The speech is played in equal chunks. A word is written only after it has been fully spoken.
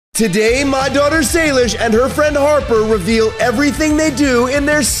Today, my daughter Salish and her friend Harper reveal everything they do in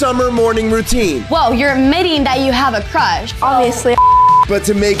their summer morning routine. Whoa, you're admitting that you have a crush. Obviously. But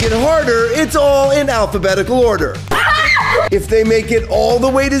to make it harder, it's all in alphabetical order. If they make it all the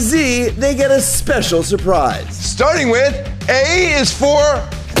way to Z, they get a special surprise. Starting with, A is for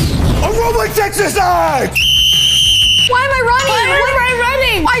aerobics exercise! Why am I running? Why am I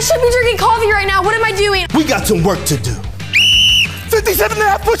running? I should be drinking coffee right now. What am I doing? We got some work to do.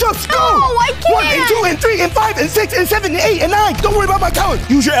 57.5 push-ups, go! Oh, I can't! 1 and 2 and 3 and 5 and 6 and 7 and 8 and 9. Don't worry about my count.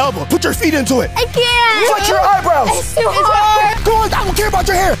 Use your elbow. Put your feet into it. I can't. Flex your eyebrows. It's too hard. Go on, I don't care about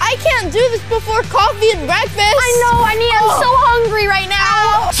your hair. I can't do this before coffee and breakfast. I know, I'm so hungry right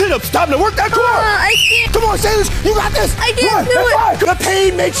now. Sit up, stop, now work that core. I can't. Come on, say this. You got this. I can't do it. The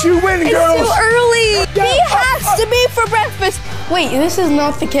pain makes you win, girls. It's too early. B has to be for breakfast. Wait, this is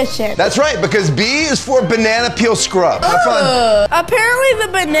not the kitchen. That's right, because B is for banana peel scrub. Have fun. Apparently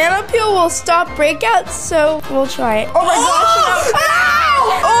the banana peel will stop breakouts, so we'll try it. Oh my gosh.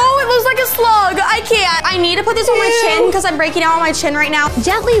 Oh, it looks like a slug. I can't. I need to put this on my chin because I'm breaking out on my chin right now.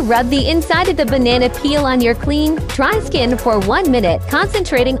 Gently rub the inside of the banana peel on your clean, dry skin for 1 minute,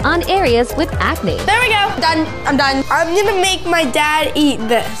 concentrating on areas with acne. There we go. Done. I'm done. I'm gonna make my dad eat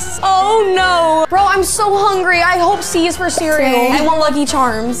this. Oh no. Bro, I'm so hungry. I hope C is for cereal. Same. I want Lucky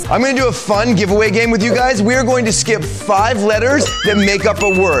Charms. I'm gonna do a fun giveaway game with you guys. We are going to skip 5 letters that make up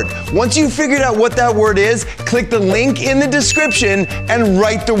a word. Once you've figured out what that word is, click the link in the description and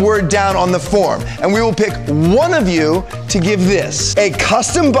write the word down on the form. And we will pick one of you to give this, a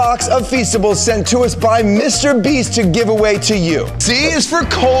custom box of Feastables sent to us by Mr. Beast to give away to you. C is for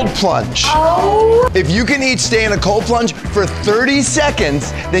cold plunge. Oh. If you can each stay in a cold plunge for 30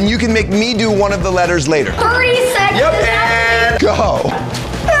 seconds, then you can make me do one of the letters later. 30 seconds. Yep, and go.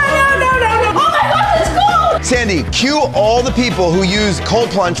 No. Oh my God, it's cold. Sandy, cue all the people who use cold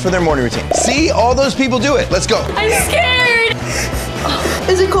plunge for their morning routine. See, all those people do it. Let's go. I'm scared.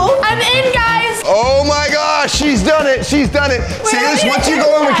 Is it cold? I'm in, guys. Oh my gosh, she's done it. She's done it. Salish, once you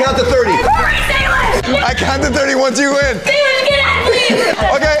go in, we count to 30. Hurry, Salish. I count to 30 once you win. Salish, get out, please.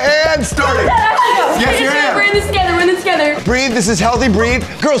 Okay, and started. Yes, you're in. We're in this together. We're in this together. Breathe, this is healthy, breathe.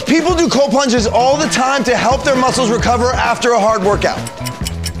 Girls, people do cold plunges all the time to help their muscles recover after a hard workout.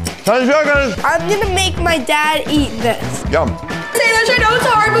 10 seconds. I'm gonna make my dad eat this. Yum. Salish, I know it's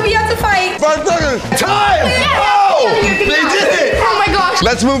hard, but we have to fight. 5 seconds. Time! Oh! They did it! Oh my gosh.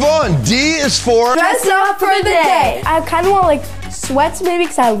 Let's move on. D is for... Dress up for the day. I kind of want like sweats maybe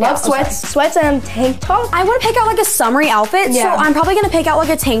because I love sweats. Sweats and tank top. I want to pick out like a summery outfit, Yeah. so I'm probably gonna pick out like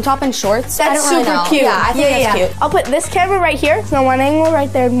a tank top and shorts. I That's don't really super know. cute. Yeah, I think that's cute. I'll put this camera right here. So one angle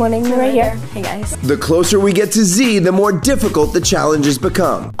right there and one angle right here. Hey guys. The closer we get to Z, the more difficult the challenges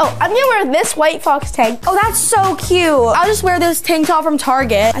become. Oh, I'm gonna wear this white fox tank. Oh, that's so cute. I'll just wear this tank top from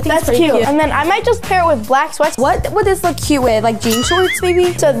Target. I think That's it's pretty cute. And then I might just pair it with black sweats. What would this look cute with? Like jean shorts,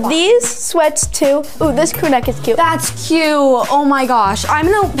 maybe? So these sweats too. Ooh, this crew neck is cute. That's cute. Oh my gosh. I'm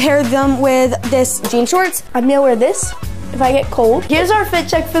gonna pair them with this jean shorts. I'm gonna wear this if I get cold. Here's our fit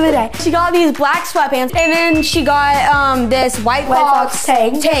check for the day. She got these black sweatpants, and then she got this white fox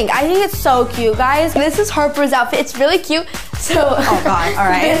tank. I think it's so cute, guys. This is Harper's outfit. It's really cute. So, oh God, all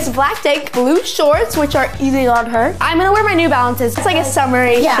right. This black tank, blue shorts, which are easy on her. I'm gonna wear my New Balances. It's like a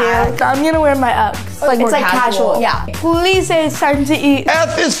summery shoe. So I'm gonna wear my Uggs. Like it's more like casual. casual. Yeah. Please say it's time to eat.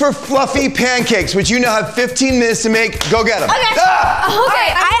 F is for fluffy pancakes, which you now have 15 minutes to make. Go get them. Okay. Ah!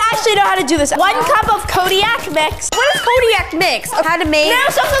 Okay, I actually know how to do this. 1 cup of Kodiak mix. What is Kodiak mix? How to make? No,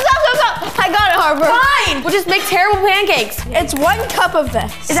 stop. I got it, Harper. Fine. We'll just make terrible pancakes. It's 1 cup of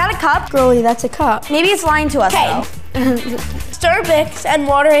this. Is that a cup? Girlie, that's a cup. Maybe it's lying to us. Okay. Stir mix and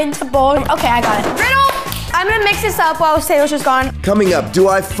water into bowl. Okay, I got it. Riddle. I'm gonna mix this up while Salish is gone. Coming up, do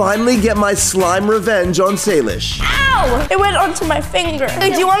I finally get my slime revenge on Salish? Ow! It went onto my finger.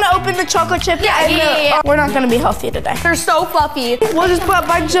 Hey, do you want to open the chocolate chip? Yeah. We're not gonna be healthy today. They're so fluffy. We'll just put a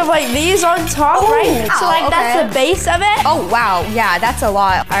bunch of like these on top, right? So like that's the base of it. Oh wow, yeah, that's a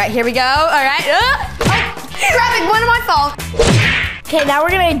lot. All right, here we go. All right. Traffic, what am I fault? Okay, now we're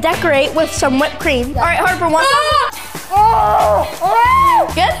gonna decorate with some whipped cream. All right, Harper, want some?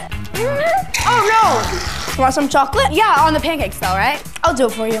 Good? Oh no! Want some chocolate? Yeah, on the pancakes though, right? I'll do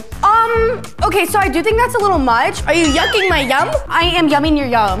it for you. Okay, so I do think that's a little much. Are you yucking my yum? I am yumming your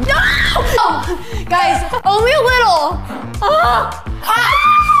yum. No! Oh, guys, only a little.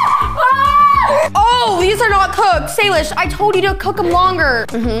 Oh, these are not cooked. Salish, I told you to cook them longer.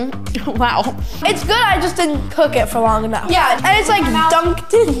 Wow. It's good, I just didn't cook it for long enough. Yeah, and it's like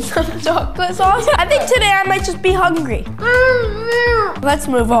dunked in some chocolate sauce. I think today I might just be hungry. Let's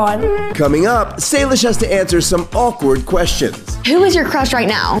move on. Coming up, Salish has to answer some awkward questions. Who is your crush right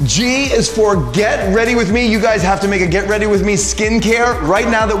now? G is for get ready with me. You guys have to make a get ready with me skincare right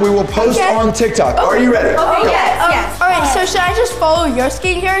now that we will post on TikTok. Are you ready? Okay, Yes. All right, so should I just follow your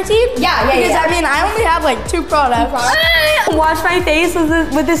skincare routine? Yeah. Because I mean, I only have like 2 products. Wash my face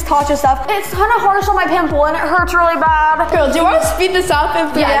with this Tatcha stuff. It's kind of harsh on my pimple and it hurts really bad. Girl, do you want to speed this up and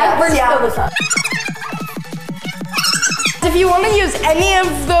We're just fill this up. If you want to use any of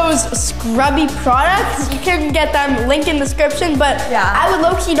those scrubby products, you can get them, link in the description, but I would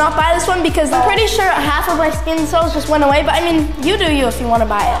low-key not buy this one because I'm pretty sure half of my skin cells just went away, but I mean, you do you if you want to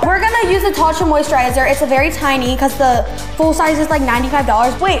buy it. We're gonna use the Tatcha moisturizer. It's a very tiny because the full size is like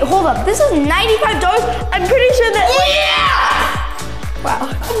 $95. Wait, hold up, this is $95? I'm pretty sure that... Wow.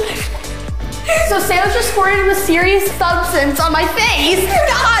 So Salish just squirted a serious substance on my face.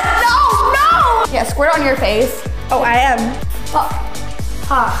 God, no! Yeah, squirt it on your face. Oh, I am. No!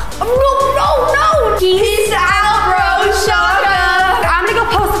 Peace out, bro, Shaka! I'm gonna go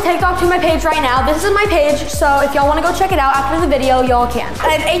post a TikTok to my page right now. This is my page, so if y'all wanna go check it out after the video, y'all can.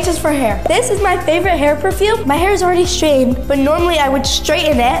 And H is for hair. This is my favorite hair perfume. My hair is already straightened, but normally I would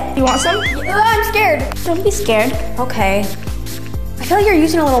straighten it. You want some? I'm scared. Don't be scared. Okay. I feel like you're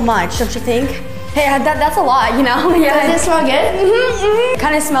using a little much, don't you think? Hey, that's a lot, you know? Does it smell good?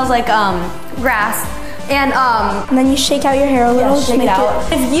 Kind of smells like grass. And then you shake out your hair a little. Shake it out.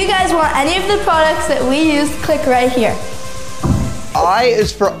 If you guys want any of the products that we use, click right here. I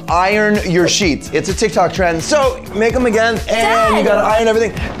is for iron your sheets. It's a TikTok trend, so make them again, and you gotta iron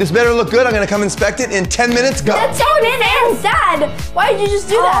everything. This better look good. I'm gonna come inspect it in 10 minutes. Go. That's so sad. Why did you just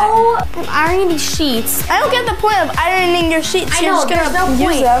do that? Oh, I'm ironing these sheets. I don't get the point of ironing your sheets. I You're know, just gonna there's no use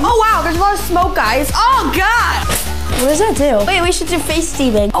point. them. Oh wow, there's a lot of smoke, guys. Oh God. What does that do? Wait, we should do face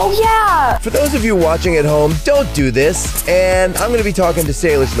steaming. Oh yeah. For those of you watching at home, don't do this, and I'm gonna be talking to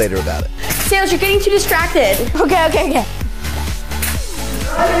Salish later about it. Salish, you're getting too distracted. Okay.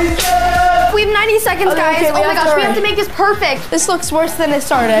 We have 90 seconds, guys. okay, Oh my gosh, we have to make this perfect. This looks worse than it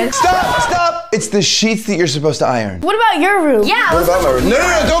started. Stop! It's the sheets that you're supposed to iron. What about your room? Yeah. What about my room? No,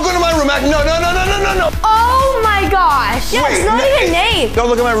 don't go to my room. No. Oh my gosh. Yeah, it's not even named. Don't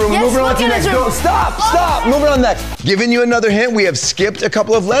look at my room. Yes, Moving on look to at next. his room. Don't, stop. Moving on next. Giving you another hint, we have skipped a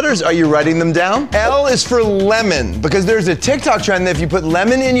couple of letters. Are you writing them down? L is for lemon, because there's a TikTok trend that if you put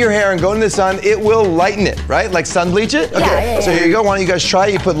lemon in your hair and go in the sun, it will lighten it, right? Like sun bleach it? Okay, so here you go. Why don't you guys try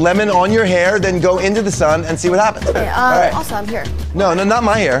it? You put lemon on your hair, then go into the sun and see what happens. Okay, All right. Also, I'm here. No, not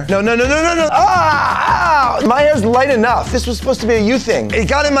my hair. No. Ah! My hair's light enough. This was supposed to be a you thing. It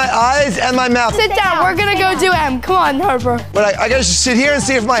got in my eyes and my mouth. Sit down. We're gonna go do M. Come on, Harper. But I gotta just sit here and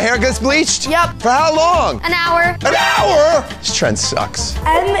see if my hair gets bleached? Yep. For how long? An hour. An hour? This trend sucks.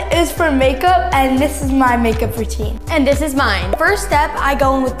 M is for makeup, and this is my makeup routine. And this is mine. First step, I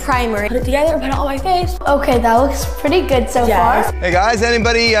go in with primer. Put it together, put it on my face. Okay, that looks pretty good so far. Hey guys,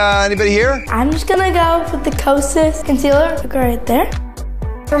 anybody here? I'm just gonna go with the Kosas concealer. Go right there.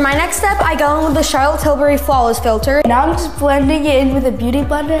 For my next step, I go in with the Charlotte Tilbury Flawless Filter. Now I'm just blending it in with a beauty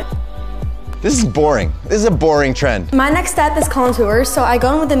blender. This is boring. This is a boring trend. My next step is contour, so I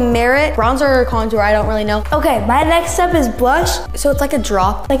go in with the Merit bronzer or contour, I don't really know. Okay, my next step is blush. So it's like a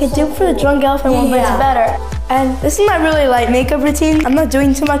drop. Like a dupe for the Drunk Elephant one, but it's better. And this is my really light makeup routine. I'm not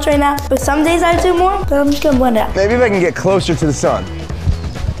doing too much right now, but some days I do more, but I'm just gonna blend it out. Maybe if I can get closer to the sun.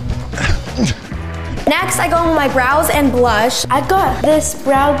 Next, I go in with my brows and blush. I got this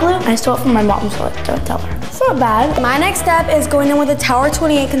brow glue. I stole it from my mom, so don't tell her. It's not bad. My next step is going in with the Tower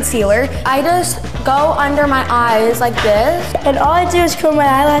 28 concealer. I just go under my eyes like this. And all I do is curl my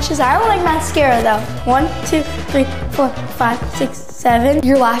eyelashes. I don't like mascara though. 1, 2, 3, 4, 5, 6, 7.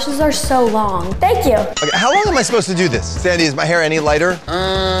 Your lashes are so long. Thank you. Okay, how long am I supposed to do this? Sandy, is my hair any lighter?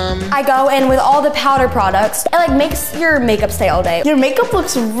 I go in with all the powder products. It like makes your makeup stay all day. Your makeup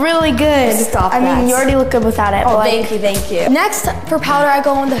looks really good. Stop I mean, that. you already look good without it. Oh, thank you. Next, for powder, I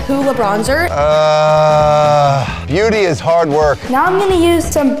go in the Hoola bronzer. Beauty is hard work. Now I'm gonna use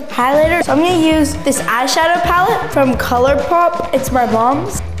some highlighter. So I'm gonna use this eyeshadow palette from ColourPop. It's my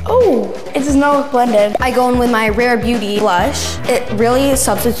mom's. Oh, it does not look blended. I go in with my Rare Beauty blush. It really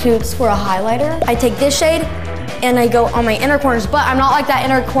substitutes for a highlighter. I take this shade and I go on my inner corners, but I'm not like that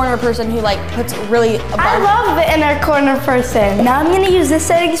inner corner person who like puts really a bunch. I love the inner corner person. Now I'm gonna use this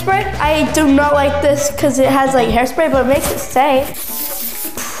setting spray. I do not like this because it has like hairspray, but it makes it stay.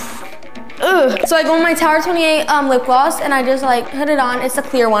 Ugh. So I go in my Tower 28 lip gloss and I just like put it on. It's a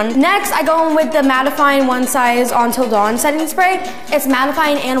clear one. Next, I go in with the mattifying One Size Until Dawn setting spray. It's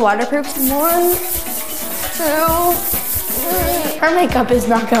mattifying and waterproof. 1, 2, 3. Her makeup is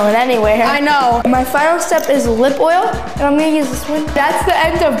not going anywhere. I know. My final step is lip oil, and I'm gonna use this one. That's the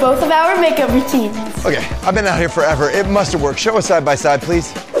end of both of our makeup routines. Okay, I've been out here forever. It must have worked. Show us side by side,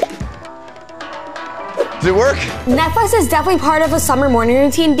 please. Did it work? Netflix is definitely part of a summer morning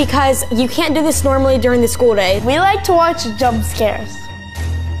routine because you can't do this normally during the school day. We like to watch jump scares.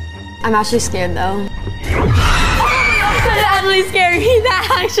 I'm actually scared though. That actually scared me.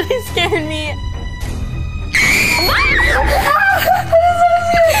 That actually scared me.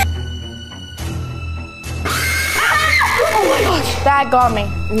 Oh my gosh. That got me.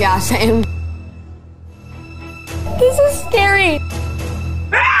 Yeah, same. This is scary.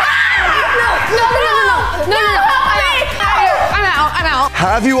 No. I'm out.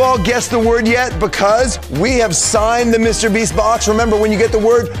 Have you all guessed the word yet? Because we have signed the Mr. Beast box. Remember, when you get the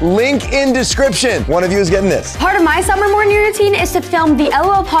word, link in description. One of you is getting this. Part of my summer morning routine is to film the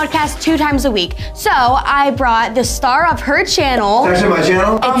LOL podcast 2 times a week. So I brought the star of her channel. It's actually my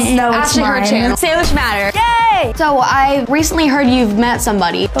channel? No, it's actually mine. her channel. Salish Matter. Yay! So I recently heard you've met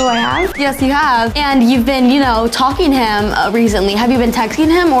somebody. Oh, I have? Yes, you have. And you've been, talking to him recently. Have you been texting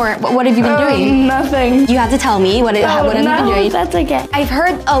him or what have you been doing? Nothing. You have to tell me what have you been doing? That's okay. I've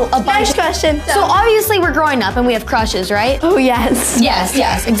heard a bunch. Next question. So obviously we're growing up and we have crushes, right? Oh, yes.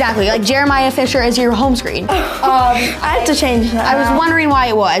 Yes, exactly. Like Jeremiah Fisher is your home screen. I have to change that. I was wondering why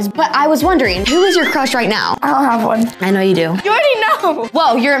it was, but I was wondering, who is your crush right now? I don't have one. I know you do. You already know.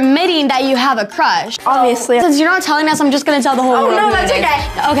 Whoa, you're admitting that you have a crush. Obviously. Since you're not telling us, I'm just gonna tell the whole world. no, who that's it is.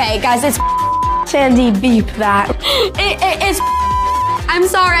 okay. Okay, guys, it's Sandy, beep that. it's I'm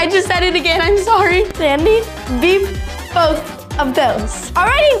sorry, I just said it again, I'm sorry. Sandy, beep both of those.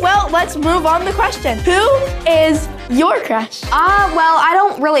 Alrighty, well, let's move on to the question. Who is your crush? Well, I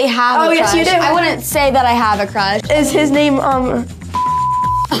don't really have a crush. yes, you do. I wouldn't say that I have a crush. Is his name,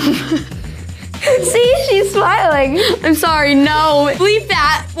 See, she's smiling. I'm sorry, no. Bleep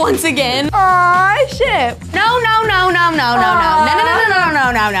that once again. Aw, shit. No.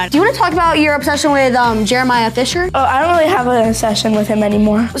 Do you want to talk about your obsession with Jeremiah Fisher? Oh, I don't really have an session with him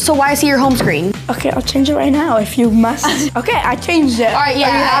anymore. So why is he your home screen? Okay, I'll change it right now if you must. Okay, I changed it. All right, yeah,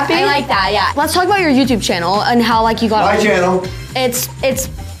 Are you happy? I like that, yeah. Let's talk about your YouTube channel and how you got My on. channel. It's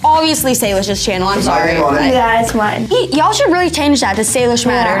obviously Salish's channel, I'm sorry. name on it. Yeah, it's mine. Y'all should really change that to Salish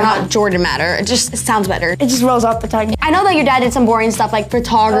Matter, Yeah. not Jordan Matter. It sounds better. It just rolls off the tongue. I know that your dad did some boring stuff like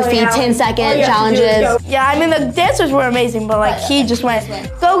photography, 10-second challenges. Yeah, I mean, the dancers were amazing, but he just went,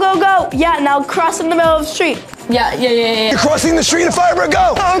 go, go, go. Yeah, now cross in the middle of the street. Yeah. You're crossing the street of fire,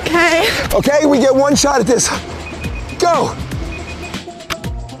 go! Okay. Okay, we get one shot at this. Go!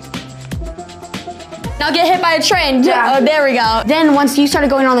 Now get hit by a train. Yeah. Oh, there we go. Then once you started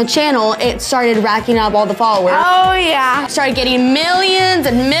going on the channel, it started racking up all the followers. Oh, yeah. Started getting millions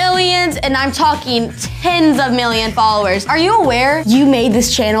and millions, and I'm talking tens of million followers. Are you aware you made this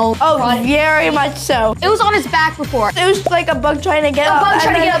channel? Oh, very much so. It was on its back before. It was like a bug trying to get up. bug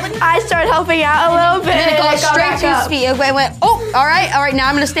trying to and get then up. I started helping out a little bit. And then it got straight back to his up. feet. It went, oh, all right, now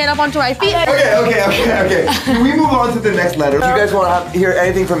I'm gonna stand up onto my feet. Okay. Can we move on to the next letter? If you guys want to hear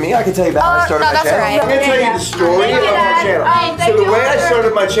anything from me, I can tell you about how I started no, my that's channel. all right. I'm going to tell you the story Thank you, of my Dad. channel. Thank So the you. way I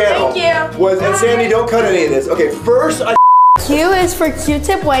started my channel Thank you. was, and Sandy, don't cut any of this. Okay, first I Q is for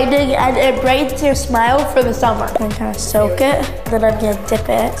Q-tip whitening, and it brightens your smile for the summer. I'm gonna kind of soak it, then I'm gonna dip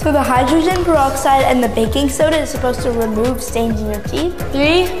it. So the hydrogen peroxide and the baking soda is supposed to remove stains in your teeth.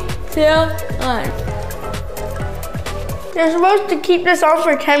 3, 2, 1. You're supposed to keep this on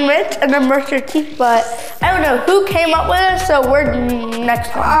for 10 minutes and then brush your teeth, but I don't know who came up with it, so we're next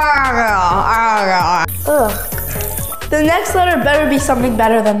one. Ugh. The next letter better be something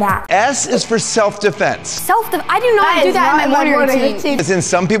better than that. S is for self-defense. I do not do that in my morning routine. It's in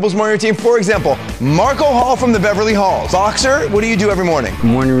some people's morning routine. For example, Marco Hall from the Beverly Halls. Boxer, what do you do every morning?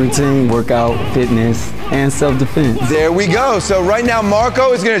 Morning routine, workout, fitness, and self-defense. There we go. So right now,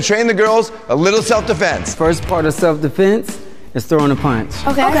 Marco is going to train the girls a little self-defense. First part of self-defense is throwing a punch.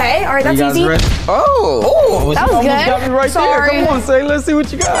 Okay, all right, You that's guys easy. ready? That was you almost good. got me right Sorry. there. Come on, say, let's see what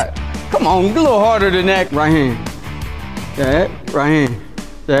you got. Come on, a little harder than that. Right hand. That, right hand.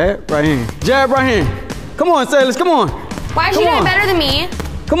 That, right hand. Jab, right hand. Come on, Sailors, come on. Why is she doing better than me?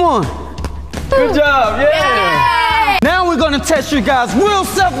 Come on. Good job, yeah. Now we're gonna test you guys' real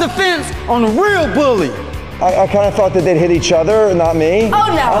self-defense on a real bully. I kind of thought that they'd hit each other, not me. Oh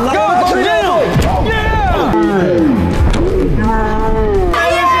no. Go, get him. Yeah.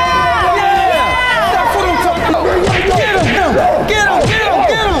 That's what I'm talking about.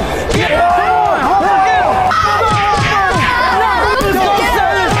 Get him.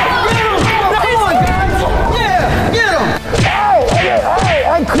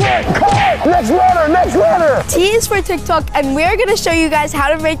 right click. Next letter, next letter. T is for TikTok, and we're gonna show you guys how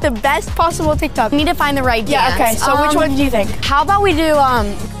to make the best possible TikTok. We need to find the right Yeah, dance. okay, so which one do you think? How about we do,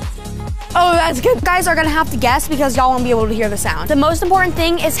 Oh, that's good. you guys are gonna have to guess because y'all won't be able to hear the sound. The most important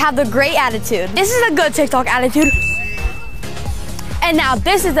thing is have the great attitude. This is a good TikTok attitude. And now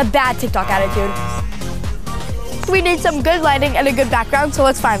this is a bad TikTok attitude. We need some good lighting and a good background, so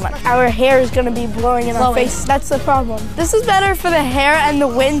let's find one. Our hair is gonna be blowing in our face. That's the problem. This is better for the hair, and the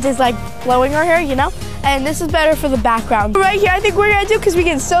wind is like blowing our hair, you know? And this is better for the background. Right here, I think we're gonna do, because we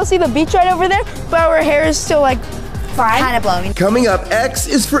can still see the beach right over there, but our hair is still like fine. Kind of blowing. Coming up, X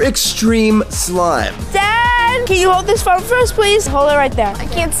is for extreme slime. Dad, can you hold this phone for us, please? Hold it right there. I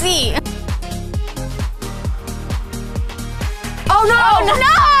can't see. Oh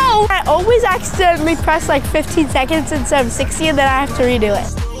no! I always accidentally press like 15 seconds instead of 60, and then I have to redo it.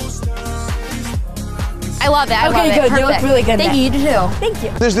 I love it. I love it. Okay, good. You look Perfect. really good. Thank you. You do too. Thank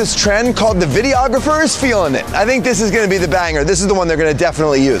you. There's this trend called the videographer is feeling it. I think this is gonna be the banger. This is the one they're gonna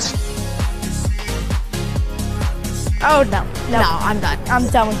definitely use. Oh, no. No, I'm done. I'm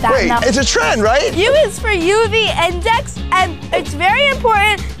done with that. Wait, No. it's a trend, right? U is for UV index, and it's very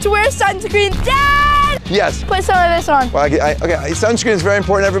important to wear sunscreen. Dad! Yes. Put some of this on. Well, okay, sunscreen is very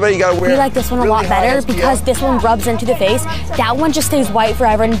important, everybody. You gotta wear We like this one a lot really high better SPF. because this one rubs into the face. That one just stays white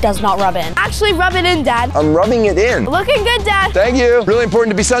forever and does not rub in. Actually, rub it in, Dad. I'm rubbing it in. Looking good, Dad. Thank you. Really important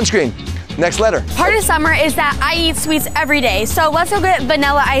to be sunscreen. Next letter. Part of summer is that I eat sweets every day. So let's go get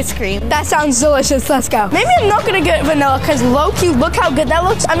vanilla ice cream. That sounds delicious. Let's go. Maybe I'm not gonna get vanilla because low-key, look how good that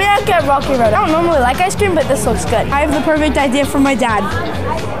looks. I mean, I'd get Rocky Road. I don't normally like ice cream, but this looks good. I have the perfect idea for my dad.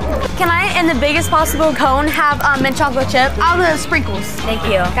 Can I, in the biggest possible cone, have mint chocolate chip? I'll do the sprinkles. Thank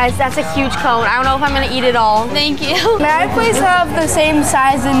you. Guys, that's a huge cone. I don't know if I'm gonna eat it all. Thank you. May I please have the same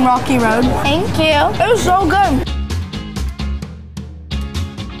size in Rocky Road? Thank you. It was so good.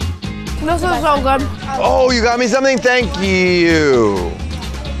 This is so good. Oh, you got me something? Thank you.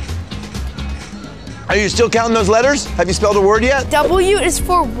 Are you still counting those letters? Have you spelled a word yet? W is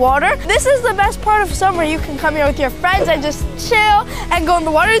for water. This is the best part of summer. You can come here with your friends and just chill and go in the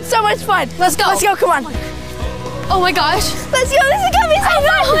water. It's so much fun. Let's go. Let's go, come on. Oh my gosh. Let's go, this is gonna be so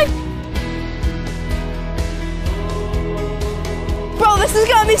fun. Bro, this is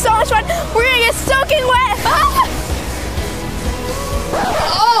gonna be so much fun. We're gonna get soaking wet.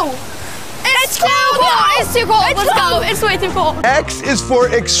 Oh! It's too cold! It's too cold. Let's go. It's way too cold. X is for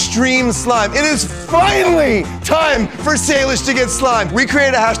extreme slime. It is finally time for Salish to get slimed. We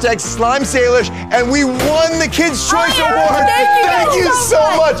created a hashtag #SlimeSalish and we won the Kids' Choice Award. Thank you so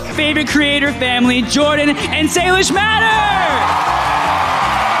much. Favorite creator family, Jordan and Salish matter!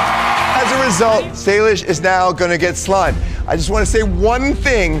 As a result, Salish is now gonna get slimed. I just want to say one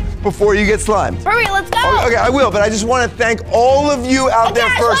thing before you get slimed. Hurry, let's go. Okay, I will, but I just want to thank all of you out there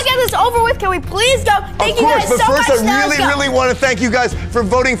Guys, first. let's get this over with. Can we please go? Thank you guys so much. But first, Now I let's go. really want to thank you guys for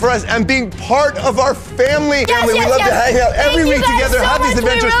voting for us and being part of our family. Yes, We yes, love yes. to hang out every Thank you week guys together, so have these much.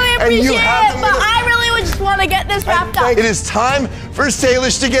 adventures, we really and you appreciate have it, them but with us. I really would just want to get this wrapped up. It is time for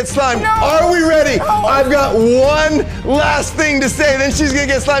Salish to get slimed. No. Are we ready? No. I've got one last thing to say, then she's gonna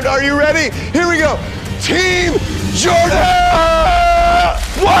get slimed. Are you ready? Here we go. Team Jordan!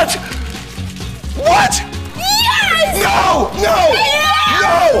 What? What? Yes! No! No! Yeah!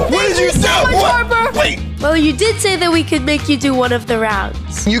 No! What did you do? so much, What? Harper. Wait. Well, you did say that we could make you do one of the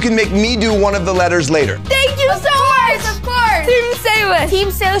rounds. You can make me do one of the letters later. Thank you so much. Of course. Team Salish. Team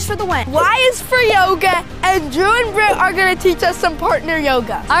Salish for the win. Y is for yoga, and Drew and Britt are gonna teach us some partner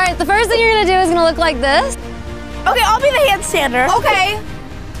yoga. All right, the first thing you're gonna do is gonna look like this. Okay, I'll be the handstander. Okay.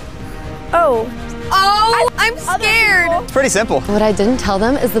 Oh. Oh, I'm scared. It's pretty simple. What I didn't tell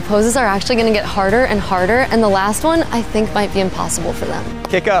them is the poses are actually gonna get harder and harder, and the last one I think might be impossible for them.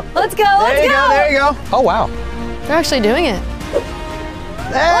 Kick up. Let's go, There you go, there you go. Oh, wow. They're actually doing it.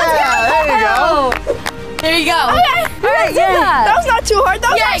 Yeah, there you go. There you go. Okay. All right, do that. That was not too hard.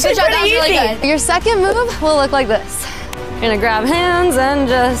 That was Yeah, actually good job. pretty That was really easy. good. Your second move will look like this. You're gonna grab hands and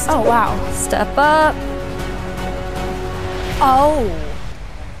just Oh, wow. step up. Oh.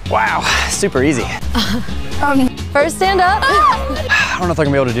 Wow, super easy. First stand up. I don't know if I'm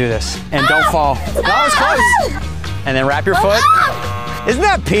gonna be able to do this. And don't fall. That was close. And then wrap your foot. Isn't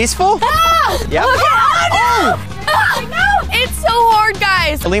that peaceful? Yep. No, it's so hard,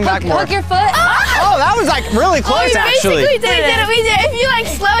 guys. Lean back more. Hook your foot. Oh, that was like really close, actually. We did it. We did it. If you like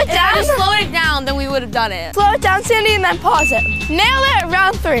slow it down. If you slowed it down, then we would have done it. Slow it down, Sandy, and then pause it. Nail it.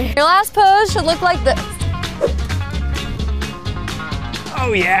 Round 3. Your last pose should look like this.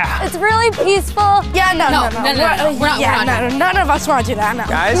 Oh, yeah. It's really peaceful. Yeah, no. We're not Yeah, doing none of us want to do that. No.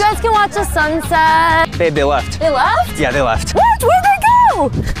 Guys, You guys can watch the sunset. babe, they left. They left? Yeah, they left. What? Where'd they go?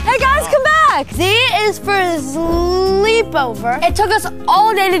 us for a sleepover. It took us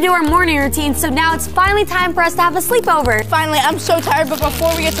all day to do our morning routine, so now it's finally time for us to have a sleepover. Finally, I'm so tired, but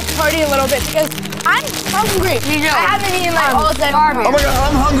before we get to party a little bit, because I'm hungry. I haven't eaten like all day. Oh my God,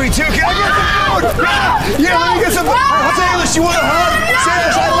 I'm hungry too. Can I get some food? Yeah, let me get some food. Sailors, you want a hug?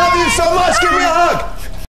 Sailors,